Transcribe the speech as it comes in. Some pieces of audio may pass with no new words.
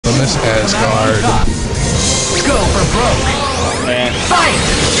Miss Asgard. Go for broke. And Fight!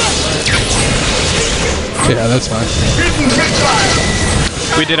 Yeah, that's fine.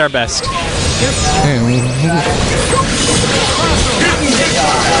 we did our best.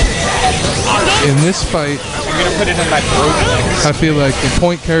 In this fight, I'm gonna put it in my throat. I feel like the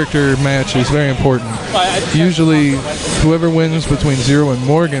point character match is very important. Usually, whoever wins between Zero and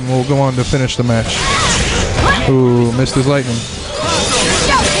Morgan will go on to finish the match. Ooh, missed his lightning.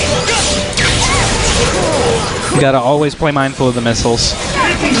 You gotta always play mindful of the missiles.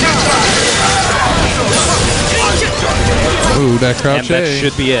 Ooh, that crouch And that A.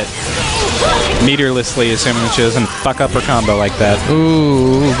 should be it. Meterlessly, assuming she doesn't fuck up her combo like that.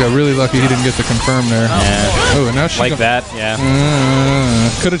 Ooh, got really lucky he didn't get the confirm there. Yeah. Oh, and now she Like that, yeah.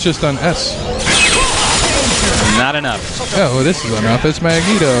 Could have just done S. Not enough. Oh, this is enough. It's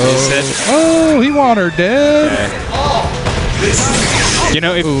Magneto. Is it? Oh, he want her dead. Okay. You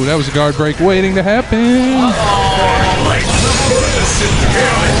know, if Ooh, that was a guard break waiting to happen.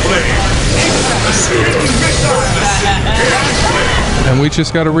 And we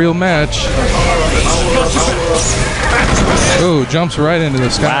just got a real match. Oh, jumps right into the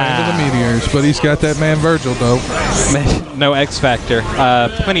sky, into the meteors. But he's got that man Virgil, though. no X Factor.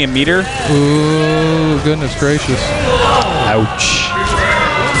 Plenty of meter. Ooh, goodness gracious. Ouch.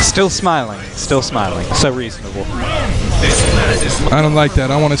 Still smiling. Still smiling. So reasonable. I don't like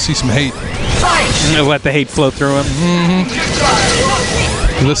that. I want to see some hate. Let the hate flow through him.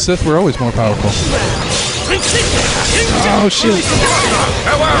 The Sith were always more powerful. Oh, shit.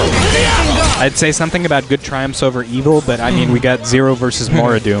 I'd say something about good triumphs over evil, but I mean, we got Zero versus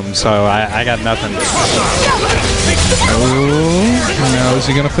Moradoom, so I got nothing. Oh, now is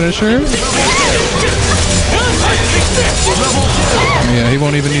he going to finish her? Yeah, he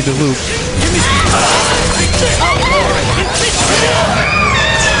won't even need to loop.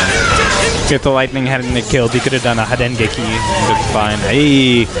 If the lightning hadn't killed, he could have done a Hadengeki. It's fine.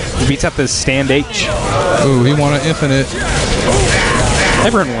 Hey, he beats up his stand H. Ooh, he won an infinite.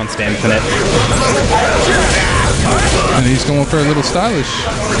 Everyone wants to infinite. And he's going for a little stylish.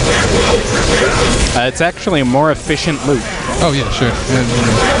 It's actually a more efficient loop. Oh, yeah, sure.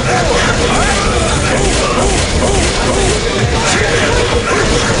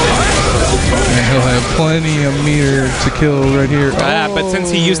 And he'll have plenty of meter to kill right here. But since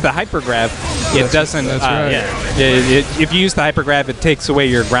he used the hypergrav, it doesn't. That's right. Yeah. If you use the hypergrav, it takes away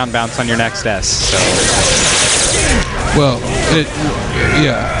your ground bounce on your next S. So. Well, it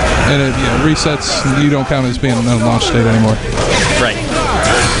resets. You don't count as being in the launch state anymore. Right.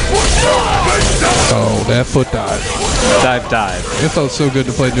 Oh, that foot dive. Dive. It felt so good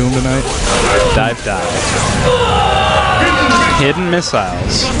to play Doom tonight. Dive. Hidden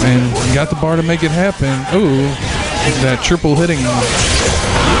missiles. And you got the bar to make it happen. Ooh, that triple hitting.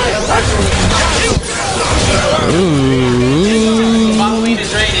 Ooh. Following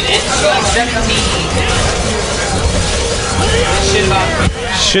is rated NC-17.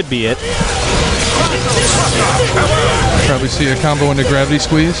 Should be it. Probably see a combo into gravity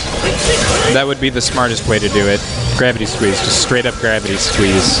squeeze. That would be the smartest way to do it. Gravity squeeze, just straight up gravity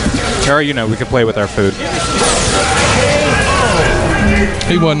squeeze. Or, you know, we could play with our food.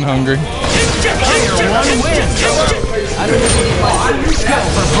 He wasn't hungry.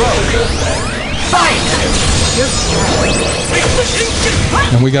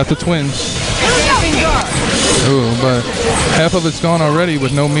 And we got the twins. Ooh, but half of it's gone already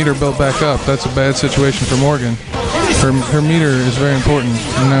with no meter built back up. That's a bad situation for Morgan. Her meter is very important,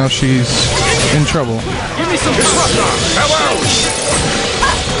 and now she's in trouble.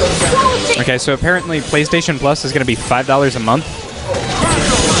 Okay, so apparently PlayStation Plus is going to be $5 a month.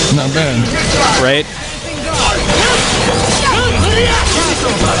 Not bad. Right?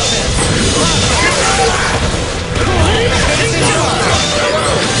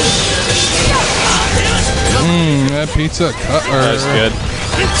 That pizza cut. That's good.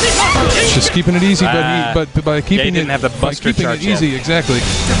 Just keeping it easy, but by keeping he didn't have the buster charge easy, yet. exactly.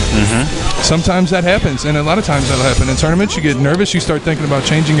 Sometimes that happens, and a lot of times that'll happen. In tournaments, you get nervous, you start thinking about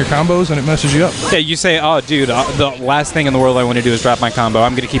changing your combos, and it messes you up. Yeah, you say, oh, dude, the last thing in the world I want to do is drop my combo.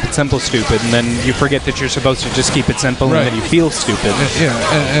 I'm going to keep it simple, stupid. And then you forget that you're supposed to just keep it simple, Right. and then you feel stupid. Yeah,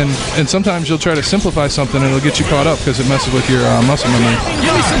 and sometimes you'll try to simplify something, and it'll get you caught up because it messes with your muscle memory.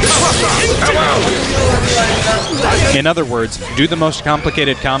 In other words, do the most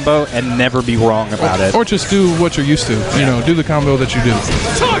complicated combo and never be wrong about it. Or just do what you're used to. You know, do the combo that you do.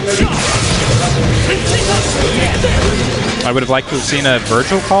 I would have liked to have seen a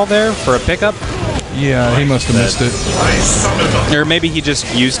Virgil call there for a pickup. Yeah, he must have missed it. Or maybe he just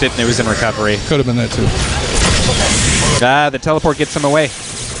used it and it was in recovery. Could have been that too. The teleport gets him away.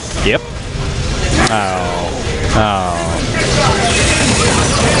 Yep. Oh.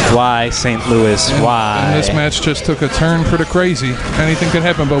 Why, St. Louis? Why? And this match just took a turn for the crazy. Anything could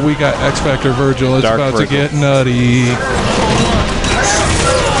happen, but we got X Factor Virgil. It's about to get nutty.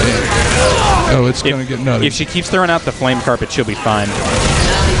 Oh, it's going to get nutty. If she keeps throwing out the flame carpet, she'll be fine.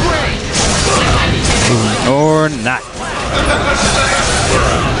 Or not.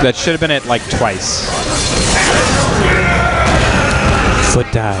 That should have been it like twice.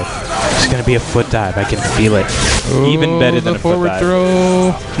 Foot dive. It's going to be a foot dive. I can feel it. Even better than a foot forward dive.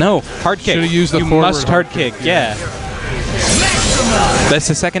 throw. No, hard kick. Should have used the you forward must hard kick. Yeah. That's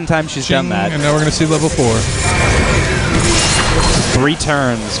the second time she's done that. And now we're going to see level 4. 3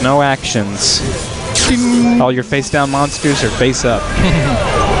 turns, no actions. All your face down monsters are face up.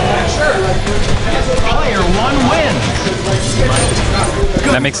 Player 1 wins.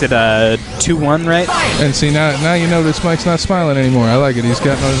 That makes it a 2-1, right? And see, now you notice Mike's not smiling anymore. I like it. He's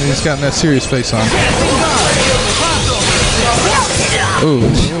gotten that serious face on.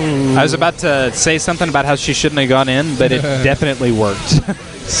 Ooh. I was about to say something about how she shouldn't have gone in, but it definitely worked.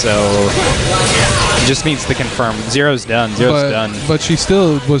 So just needs to confirm. Zero's done. Zero's done. But she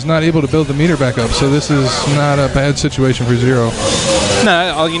still was not able to build the meter back up, so this is not a bad situation for Zero.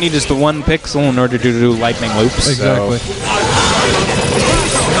 No, all you need is the 1 pixel in order to do lightning loops. Exactly. So.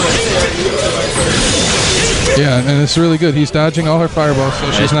 Yeah, and it's really good. He's dodging all her fireballs,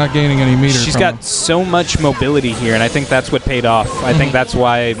 so she's not gaining any meter. She's from got him. so much mobility here, and I think that's what paid off. I think that's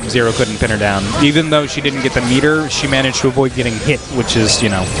why Zero couldn't pin her down. Even though she didn't get the meter, she managed to avoid getting hit, which is,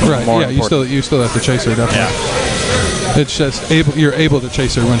 right. more Yeah, important. you still have to chase her, definitely. Yeah. It's just you're able to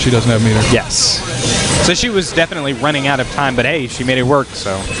chase her when she doesn't have meter. Yes. So she was definitely running out of time, but hey, she made it work,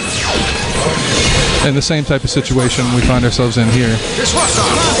 so. And the same type of situation we find ourselves in here.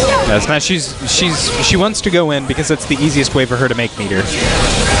 That's not. She wants to go in because that's the easiest way for her to make meter.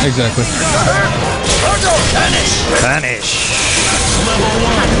 Exactly. Vanish.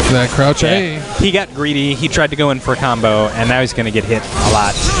 That crouch A. Yeah. He got greedy. He tried to go in for a combo, and now he's going to get hit a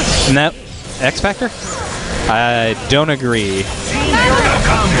lot. And that X Factor? I don't agree.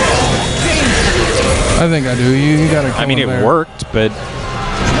 I think I do. You got to. I mean, it worked, but.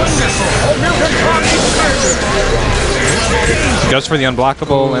 Goes for the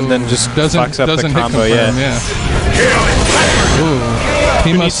unblockable and then just fucks up the combo. Yeah. Ooh.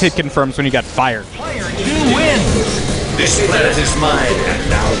 He must hit confirms when you got fired. Player 2 wins. This planet is mine, and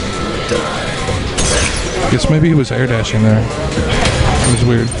now you die. Guess maybe he was air dashing there. It was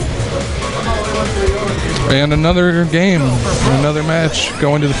weird. And another game, another match,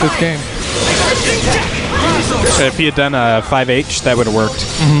 going to the 5th game. So if he had done a 5H, that would have worked.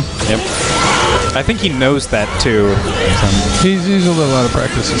 Yep. I think he knows that too. He's a little out of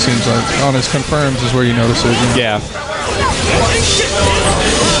practice, it seems like. On his confirms is where you notice it. Yeah.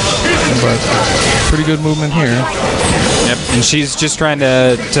 But pretty good movement here. Yep. And she's just trying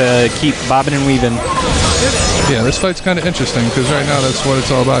to keep bobbing and weaving. Yeah, this fight's kind of interesting because right now that's what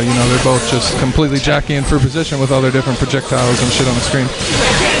it's all about. You know, they're both just completely jockeying for position with all their different projectiles and shit on the screen.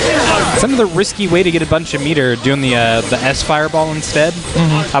 It's another risky way to get a bunch of meter, doing the S fireball instead.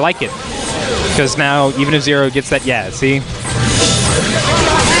 I like it. Because now, even if Zero gets that, yeah, see?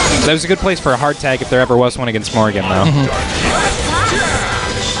 That was a good place for a hard tag if there ever was one against Morgan, though.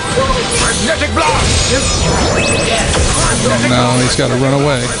 Now he's got to run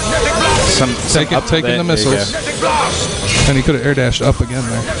away. Taking the missiles. And he could have air dashed up again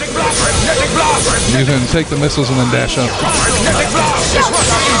there. He's going to take the missiles and then dash up.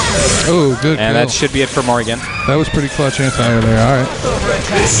 Oh, good And kill. that should be it for Morgan. That was pretty clutch anti-air there. All right.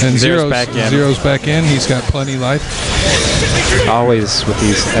 And Zero's back in. He's got plenty life. Always with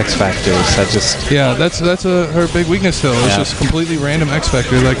these X Factors. Yeah, that's her big weakness still. It's just completely random X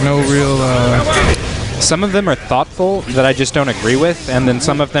Factor. Like no real... Some of them are thoughtful that I just don't agree with, and then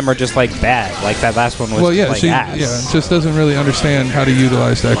some of them are just like bad. Like that last one was ass. Just doesn't really understand how to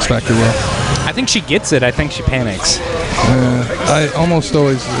utilize the X Factor well. I think she gets it. I think she panics. I almost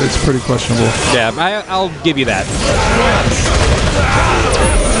always, it's pretty questionable. Yeah, I'll give you that.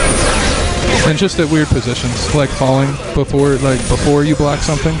 And just at weird positions, like falling before you block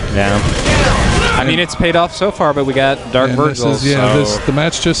something. Yeah. I mean, it's paid off so far, but we got Dark Virgil. The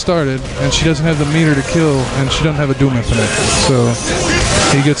match just started, and she doesn't have the meter to kill, and she doesn't have a Doom Infinite. So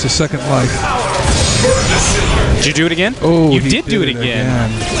he gets a second life. Did you do it again? Oh, you did do it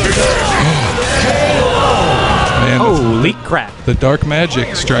again. Man, holy crap. The dark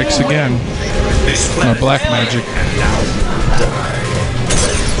magic strikes again. Black magic.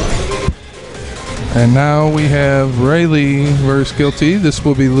 And now we have Rayleigh versus Gllty. This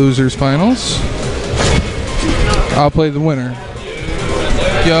will be losers finals. I'll play the winner.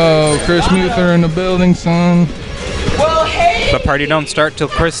 Yo, Chris Muther in the building, son. The party don't start till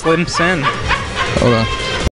Chris limps in. Hold on.